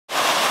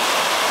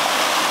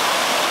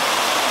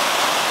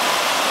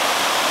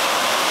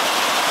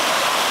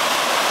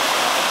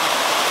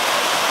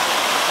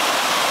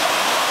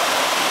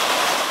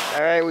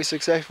we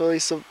successfully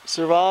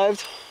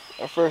survived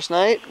our first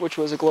night, which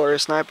was a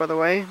glorious night, by the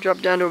way.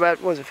 Dropped down to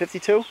about, what was it,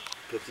 52?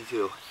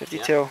 52.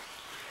 52. Yeah.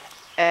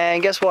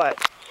 And guess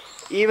what?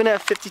 Even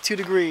at 52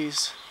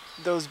 degrees,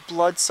 those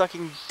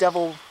blood-sucking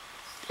devil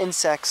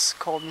insects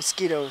called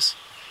mosquitoes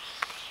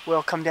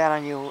will come down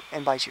on you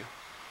and bite you.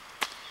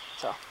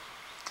 So,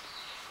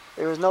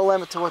 there is no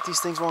limit to what these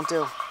things won't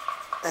do.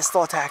 They're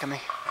still attacking me.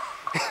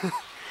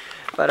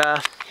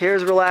 But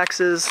here's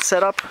Relax's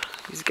setup.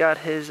 He's got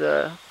his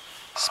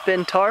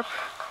spin tarp.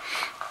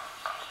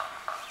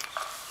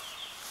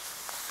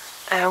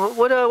 And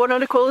what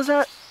underquill is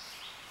that?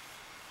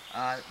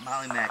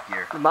 Molly Mac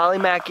gear. The Molly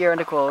Mac gear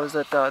underquill. Is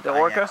that the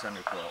Orca? IX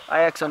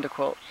underquill. IX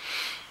underquill.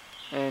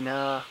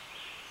 And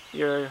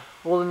your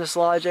Wilderness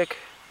Logic,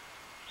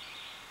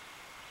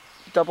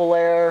 double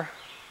layer,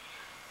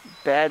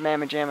 Bad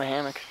Mamma Jamma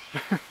hammock.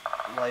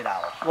 White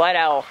Owl. White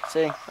Owl.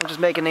 See, I'm just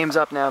making names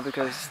up now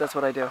because that's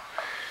what I do.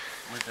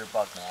 With their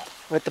bug net.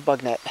 With the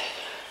bug net.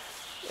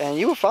 And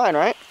you were fine,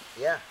 right?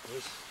 Yeah, it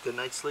was a good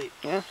night's sleep.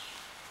 Yeah.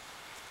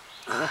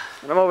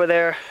 And I'm over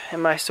there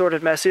in my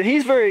sorted mess.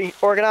 He's very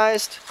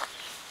organized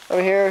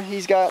over here.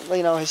 He's got,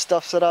 you know, his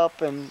stuff set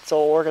up and it's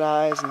all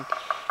organized and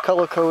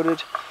color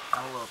coded.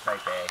 I'm a little type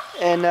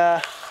A. And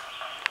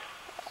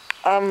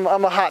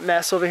I'm a hot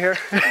mess over here.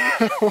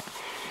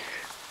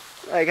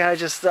 Like I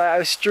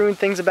was strewing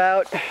things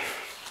about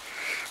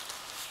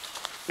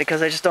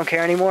because I just don't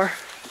care anymore.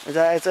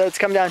 It's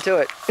come down to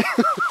it.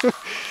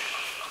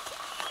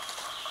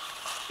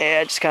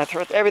 Yeah, I just kind of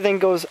throw it. Everything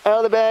goes out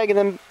of the bag and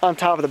then on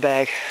top of the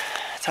bag.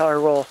 That's how I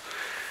roll.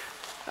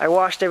 I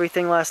washed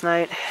everything last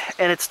night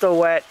and it's still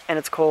wet and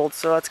it's cold,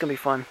 so that's gonna be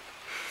fun.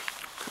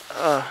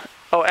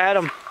 Oh,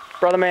 Adam,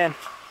 brother man,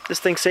 this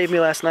thing saved me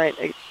last night.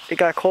 It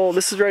got cold.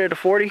 This is rated a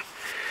 40.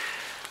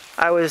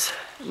 I was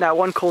not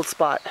one cold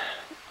spot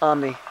on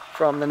me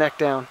from the neck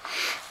down.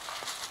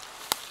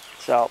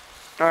 So,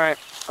 alright,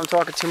 I'm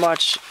talking too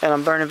much and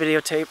I'm burning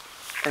videotape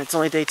and it's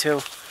only day 2.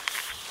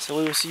 So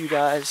we will see you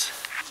guys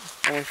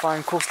when we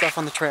find cool stuff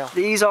on the trail.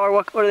 These are,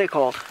 what are they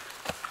called?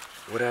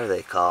 What are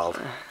they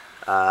called?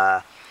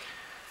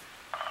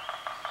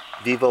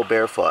 Vivo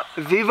Barefoot.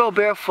 Vivo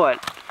Barefoot.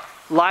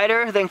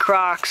 Lighter than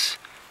Crocs,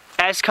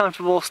 as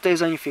comfortable,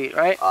 stays on your feet,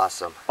 right?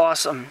 Awesome.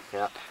 Awesome.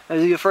 Yeah.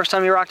 Is it your first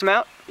time you rocked them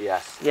out?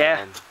 Yes.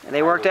 Yeah, and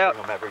they worked out. I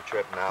bring them every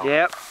trip now.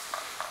 Yep.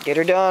 Get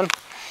her done.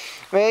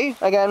 Me,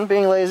 again,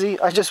 being lazy,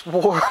 I just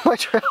wore my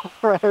trail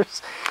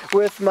runners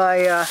with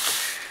my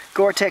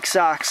Gore-Tex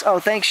socks. Oh,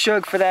 thanks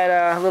Shug for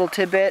that little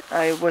tidbit.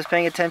 I was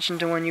paying attention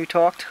to when you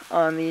talked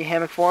on the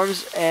hammock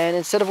forums, and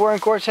instead of wearing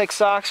Gore-Tex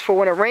socks for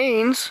when it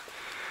rains,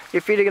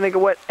 your feet are going to get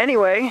wet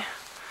anyway,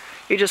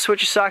 you just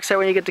switch your socks out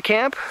when you get to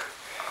camp,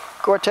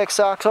 Gore-Tex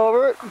socks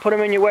over it, put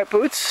them in your wet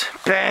boots,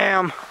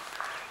 bam!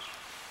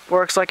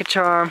 Works like a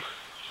charm.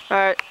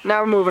 Alright,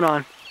 now we're moving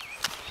on.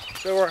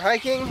 So we're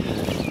hiking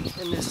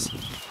in this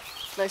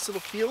nice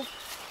little field.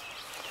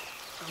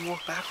 And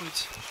walk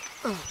backwards.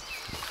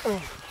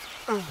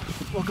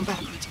 Walking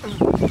backwards.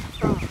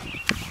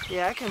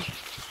 Yeah, I can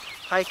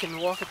hike and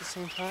walk at the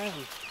same time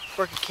and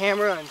work a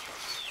camera and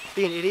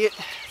be an idiot.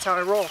 That's how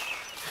I roll.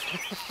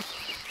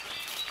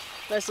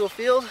 Nice little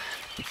field.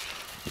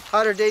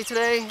 Hotter day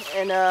today,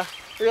 and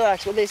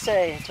relax. What they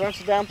say?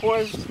 Torrential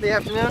downpours in the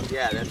afternoon?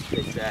 Yeah, that's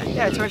what they say.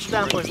 Yeah, torrential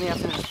downpours in the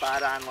afternoon.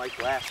 Spot on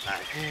like last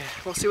time. Yeah,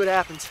 we'll see what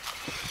happens.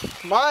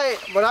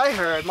 What I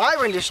heard, my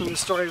rendition of the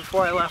story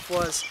before I left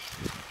was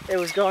it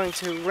was going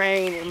to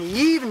rain in the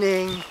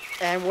evening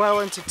and well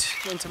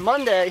into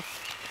Monday.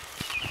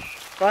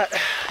 But,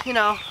 you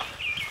know,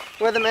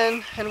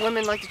 weathermen and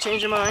women like to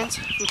change their minds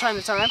from time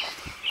to time.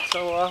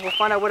 So we'll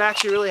find out what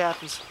actually really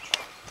happens.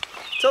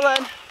 Till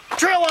then,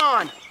 trail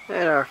on!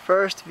 And our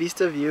first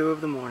vista view of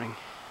the morning.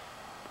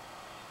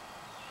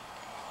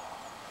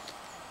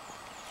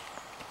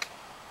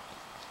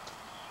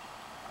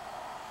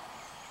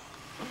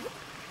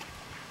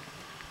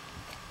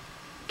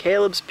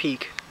 Caleb's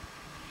Peak.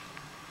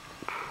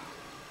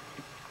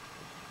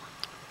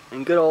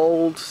 In good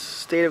old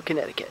state of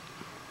Connecticut.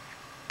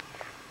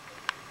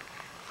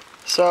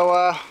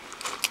 So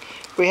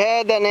we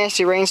had that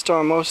nasty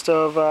rainstorm most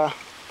of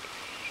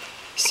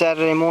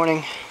Saturday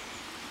morning,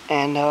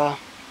 and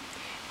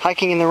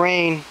hiking in the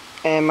rain,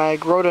 and my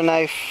Groda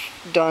knife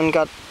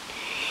got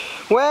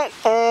wet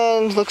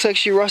and looks like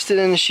she rusted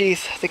in the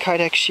sheath, the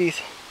Kydex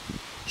sheath.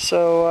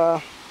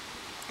 So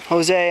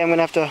Jose, I'm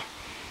gonna have to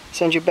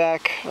send you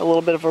back a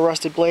little bit of a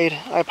rusted blade.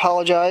 I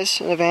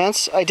apologize in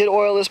advance. I did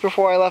oil this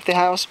before I left the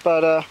house,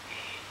 but I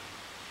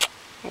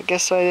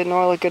guess I didn't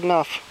oil it good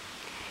enough.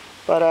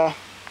 But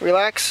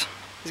relax,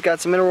 he's got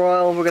some mineral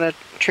oil. We're gonna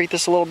treat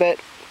this a little bit,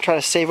 try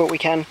to save what we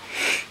can.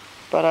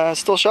 But it's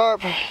still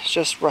sharp, it's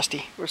just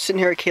rusty. We're sitting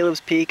here at Caleb's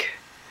Peak.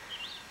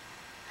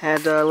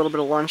 Had a little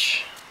bit of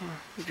lunch,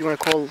 if you want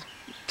to call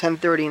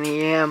 10:30 in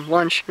the AM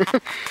lunch.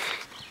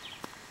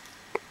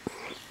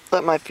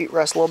 Let my feet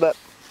rest a little bit.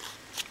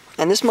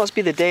 And this must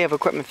be the day of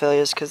equipment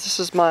failures, because this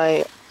is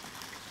my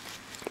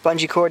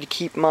bungee cord to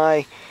keep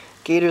my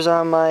gaiters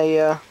on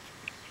my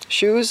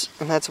shoes,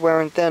 and that's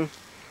wearing thin.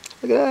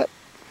 Look at that.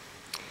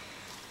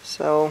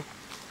 So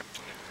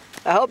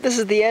I hope this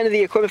is the end of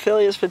the equipment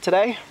failures for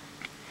today.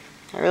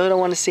 I really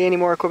don't want to see any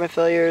more equipment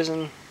failures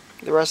in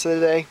the rest of the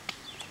day,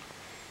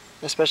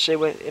 especially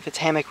if it's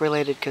hammock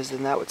related, because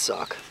then that would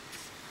suck.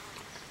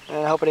 And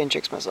I hope I didn't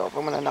jinx myself.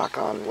 I'm gonna knock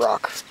on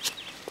rock.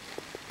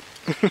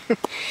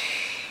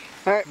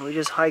 Alright, we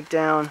just hiked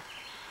down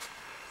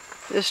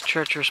this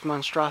treacherous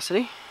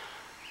monstrosity.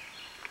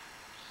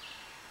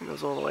 It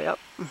goes all the way up.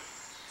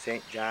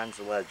 St. John's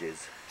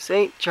Ledges.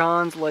 St.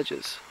 John's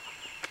Ledges.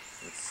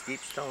 With steep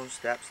stone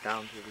steps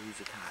down to the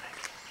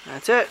Housatonic.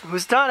 That's it.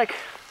 Housatonic.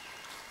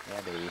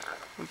 Yeah, baby.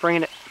 I'm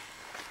bringing it.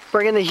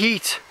 Bringing the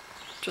heat.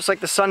 Just like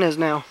the sun is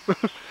now.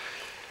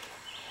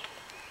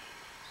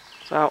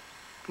 So,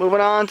 moving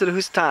on to the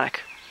Housatonic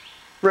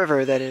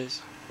River, that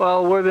is.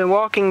 Well, we've been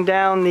walking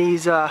down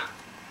these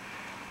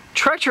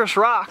treacherous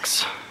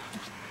rocks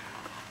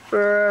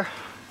for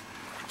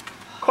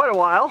quite a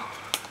while.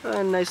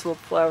 Nice little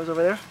flowers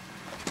over there.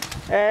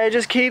 And it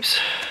just keeps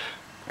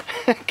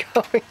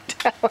going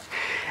down.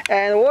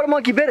 And the water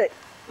monkey bit it.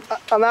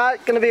 I'm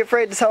not going to be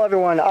afraid to tell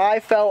everyone. I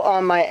fell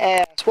on my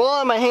ass. Well,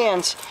 on my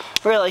hands,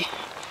 really.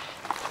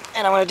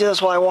 And I'm going to do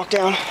this while I walk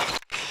down,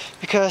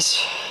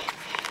 because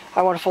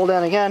I want to fall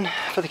down again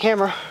for the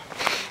camera.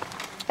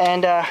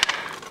 And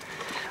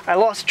I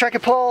lost a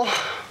trekking pole.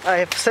 I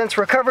have since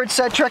recovered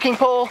said trekking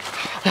pole.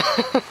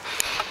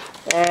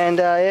 And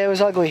it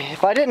was ugly.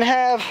 If I didn't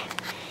have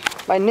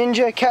my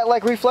ninja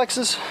cat-like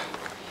reflexes,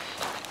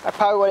 I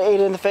probably would have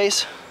ate it in the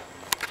face.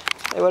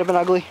 It would have been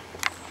ugly.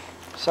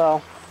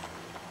 So,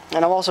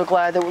 and I'm also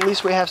glad that at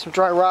least we have some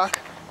dry rock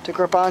to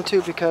grip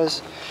onto,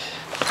 because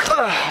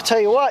I'll tell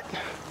you what,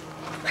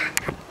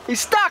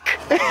 he's stuck.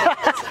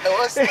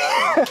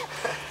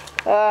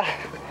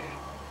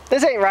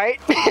 This ain't right.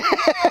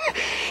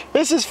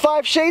 This is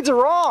 5 shades of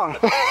wrong.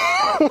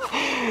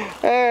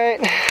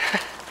 Alright,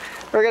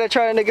 we're gonna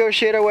try to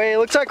negotiate our way. It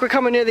looks like we're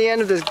coming near the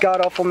end of this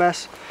god-awful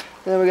mess.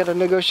 And then we gotta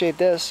negotiate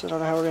this. I don't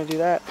know how we're gonna do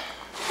that.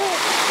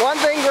 One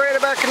thing great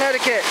about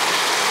Connecticut,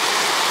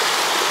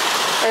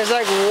 there's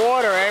like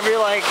water every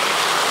like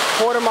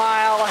quarter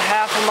mile,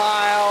 half a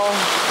mile,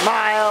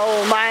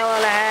 mile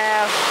and a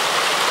half.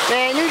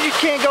 Man, you just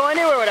can't go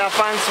anywhere without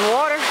finding some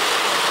water.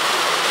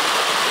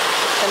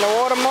 And the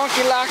water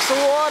monkey likes the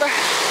water.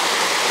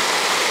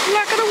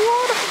 Look at the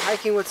water.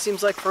 Hiking what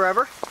seems like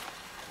forever.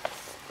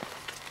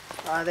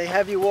 They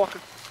have you walk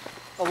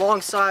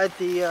alongside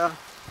the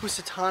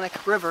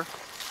Housatonic River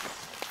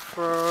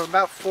for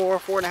about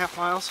 4.5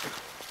 miles.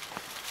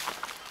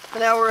 And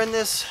now we're in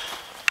this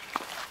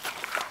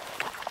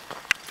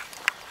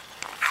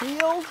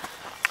field,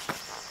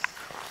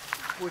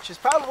 which is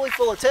probably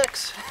full of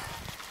ticks,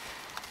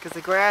 because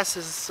the grass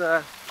is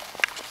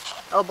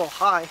elbow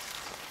high.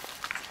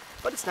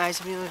 But it's nice.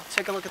 I mean,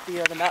 take a look at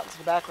the mountains in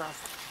the background.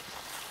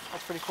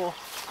 That's pretty cool.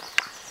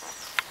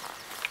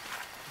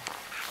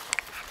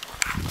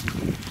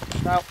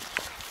 Now,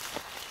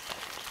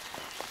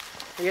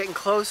 we're getting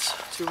close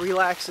to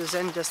Relax's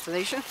end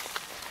destination,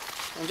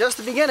 and just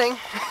the beginning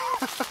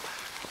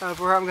of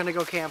where I'm going to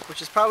go camp,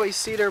 which is probably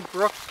Cedar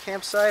Brook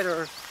campsite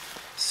or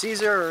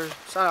Caesar, or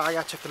I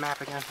gotta check the map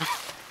again.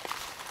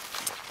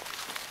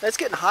 It's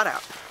getting hot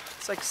out.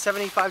 It's like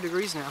 75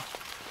 degrees now,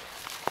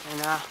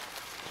 and I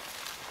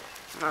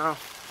don't know,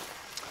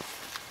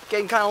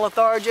 getting kind of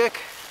lethargic.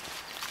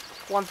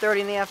 1:30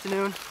 in the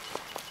afternoon.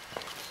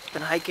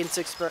 Been hiking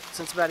since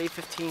about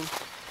 8:15.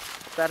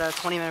 About a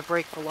 20-minute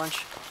break for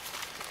lunch.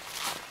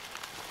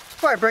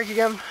 Before I break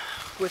again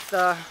with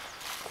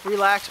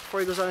Relax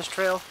before he goes on his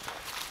trail.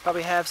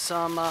 Probably have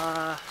some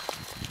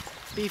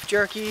beef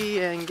jerky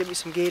and give me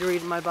some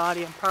Gatorade in my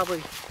body. I'm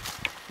probably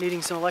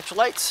needing some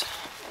electrolytes.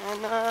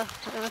 And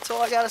that's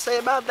all I gotta say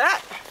about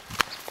that.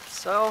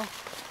 So,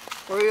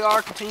 where we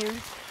are,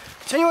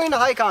 continuing to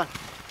hike on.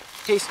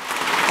 Peace.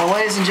 Well,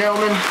 ladies and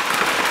gentlemen,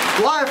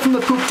 live from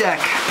the poop deck.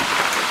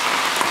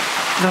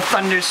 The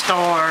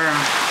thunderstorm.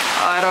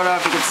 I don't know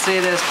if you can see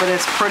this, but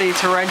it's pretty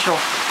torrential.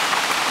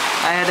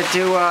 I had to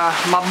do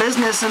my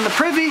business in the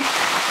privy,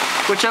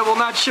 which I will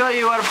not show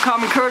you out of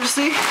common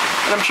courtesy,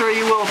 and I'm sure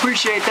you will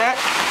appreciate that.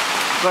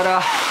 But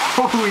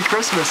holy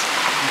Christmas,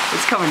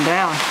 it's coming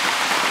down.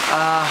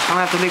 I'm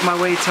gonna have to make my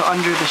way to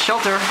under the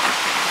shelter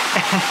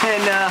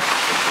and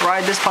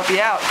ride this puppy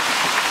out.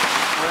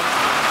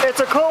 It's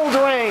a cold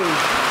rain.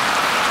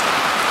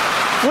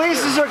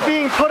 Fleeces are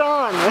being put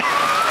on.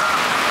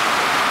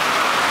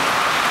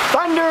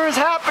 Thunder is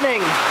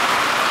happening.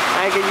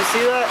 Hey, can you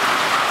see that?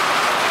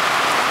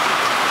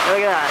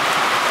 Look at that.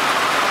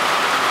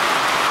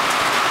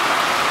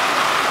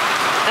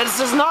 This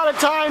is not a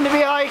time to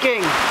be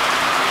hiking.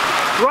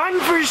 Run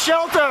for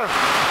shelter.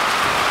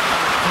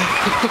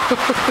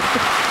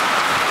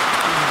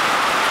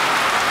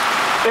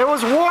 It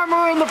was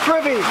warmer in the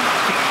privy.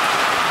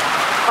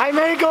 I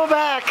may go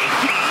back.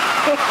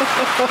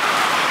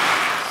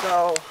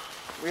 So,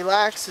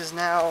 Relax is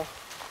now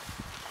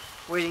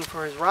waiting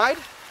for his ride.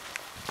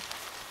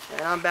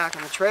 And I'm back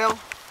on the trail.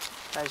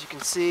 As you can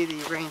see,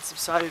 the rain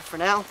subsided for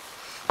now.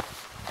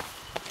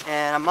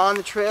 And I'm on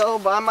the trail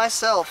by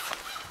myself.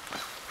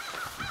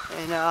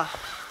 And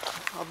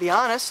I'll be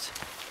honest,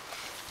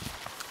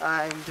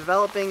 I'm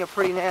developing a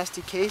pretty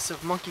nasty case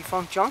of monkey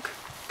funk junk,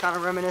 kind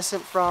of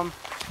reminiscent from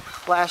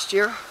last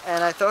year,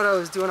 and I thought I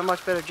was doing a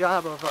much better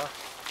job of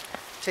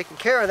taking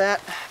care of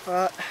that,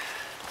 but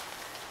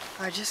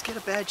I just get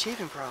a bad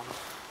chafing problem.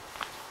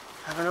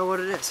 I don't know what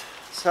it is.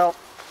 So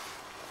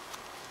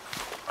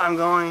I'm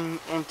going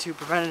into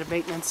preventative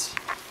maintenance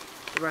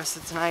the rest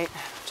of tonight,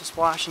 just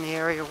washing the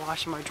area,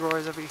 washing my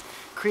drawers every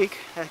creek.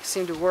 That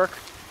seemed to work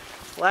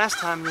last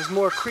time. There's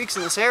more creeks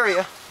in this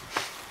area,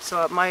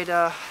 so it might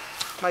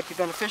be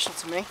beneficial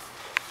to me.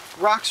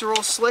 Rocks are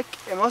all slick.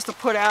 It must have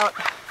put out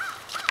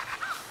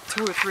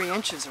 2 or 3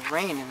 inches of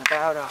rain in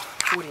about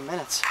 40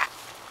 minutes,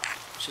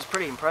 which is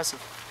pretty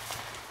impressive.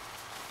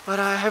 But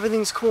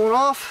everything's cooling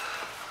off.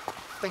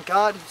 Thank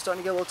God. It's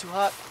starting to get a little too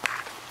hot.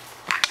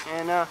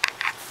 And I'm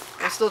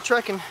still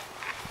trekking.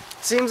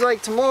 Seems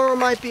like tomorrow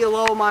might be a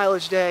low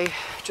mileage day,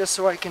 just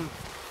so I can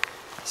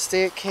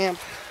stay at camp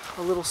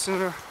a little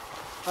sooner.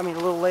 I mean a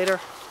little later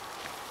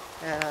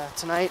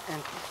tonight,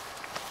 and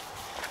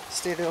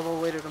stay there a little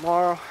later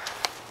tomorrow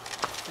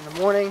in the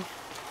morning,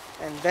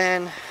 and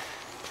then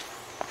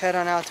head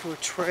on out to a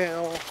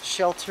trail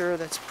shelter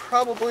that's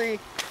probably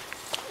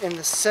in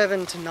the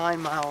 7 to 9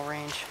 mile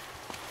range,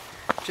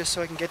 just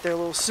so I can get there a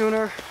little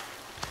sooner,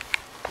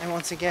 and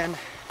once again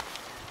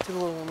do a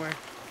little more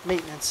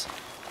maintenance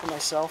for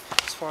myself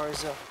as far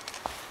as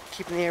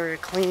keeping the area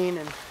clean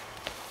and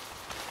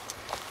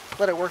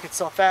let it work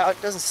itself out.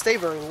 It doesn't stay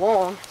very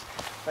long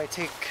if I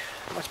take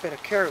much better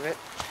care of it,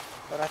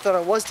 but I thought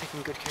I was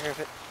taking good care of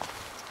it.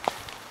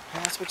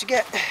 And that's what you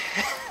get.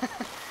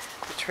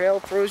 The trail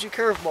throws you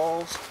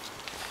curveballs.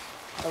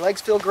 My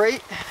legs feel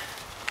great.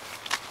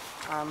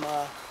 I'm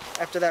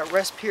after that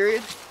rest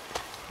period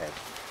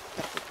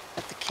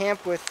at the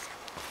camp with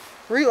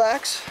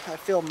Relax, I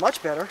feel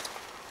much better.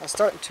 I was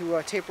starting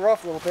to taper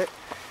off a little bit,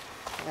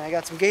 and I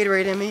got some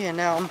Gatorade in me, and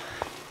now I'm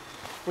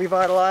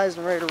revitalized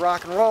and ready to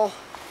rock and roll.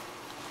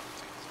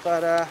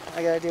 But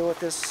I gotta deal with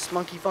this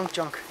monkey funk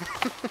junk.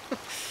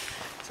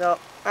 So,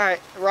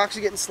 alright, the rocks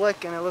are getting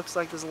slick, and it looks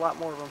like there's a lot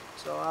more of them.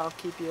 So I'll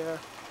keep you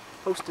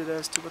posted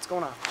as to what's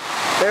going on.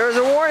 There is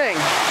a warning.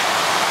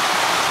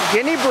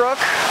 Guinea Brook,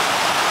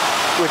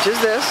 which is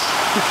this,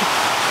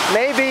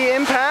 may be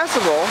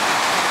impassable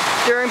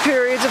during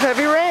periods of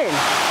heavy rain.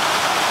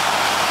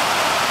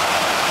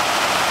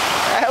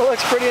 That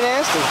looks pretty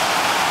nasty.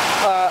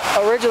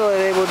 Originally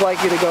they would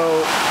like you to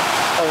go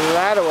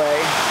that way,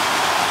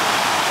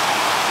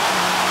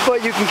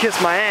 but you can kiss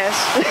my ass.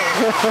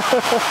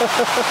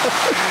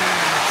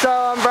 So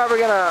I'm probably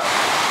gonna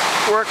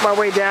work my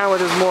way down where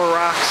there's more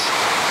rocks,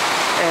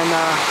 and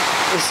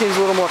it seems a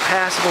little more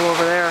passable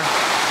over there.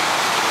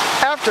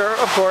 After,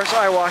 of course,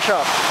 I wash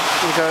up,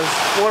 because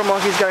water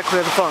monkey's gotta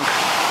clear the funk.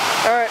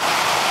 Alright,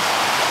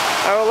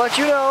 I will let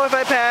you know if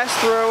I pass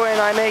through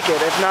and I make it.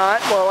 If not,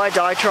 well, I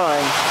die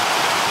trying.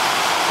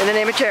 In the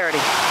name of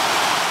charity.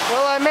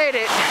 Well, I made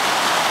it.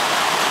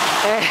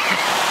 And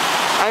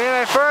I'm in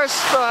my first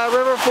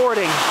river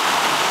fording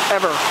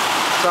ever.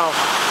 So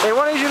they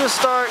wanted you to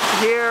start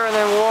here and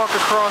then walk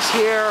across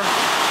here.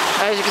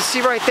 As you can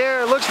see right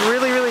there, it looks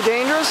really, really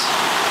dangerous.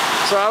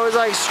 So I was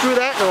like, screw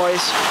that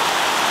noise.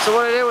 So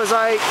what I did was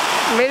I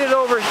made it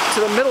over to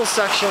the middle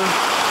section,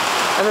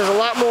 and there's a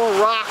lot more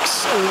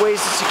rocks and ways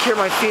to secure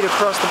my feet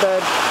across the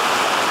bed.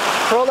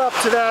 Crawled up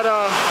to that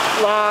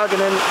log and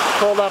then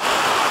crawled up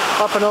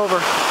and over.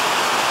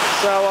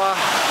 So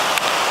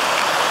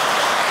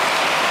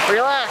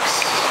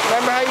relax.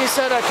 Remember how you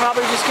said I'd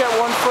probably just get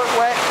 1 foot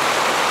wet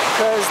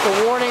because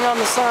the warning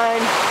on the sign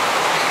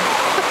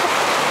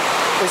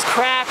is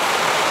crap.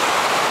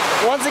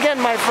 Once again,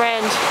 my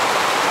friend,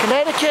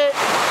 Connecticut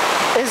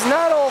is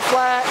not all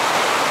flat,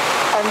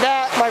 and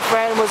that, my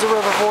friend, was a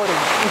river fording.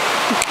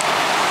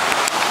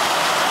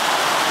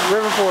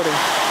 River fording.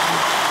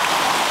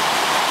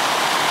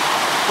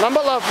 None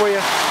but love for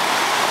you,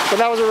 but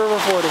that was a river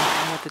fording.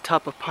 I'm at the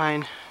top of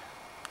Pine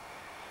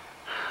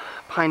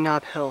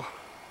Knob Hill,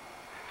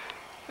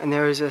 and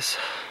there is this,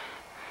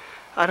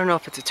 I don't know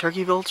if it's a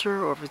turkey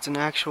vulture or if it's an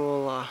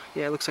actual,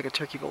 yeah, it looks like a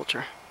turkey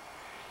vulture.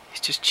 He's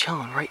just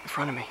chilling right in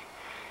front of me.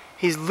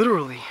 He's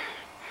literally,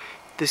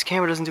 this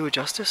camera doesn't do it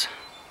justice.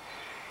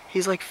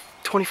 He's like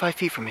 25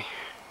 feet from me.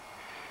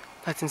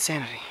 That's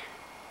insanity.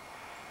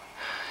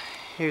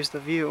 Here's the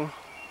view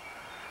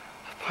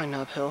of Pine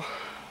Knob Hill.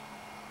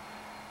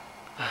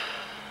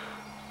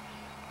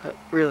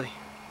 Really,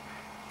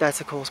 that's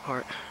the coolest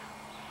part,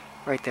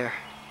 right there.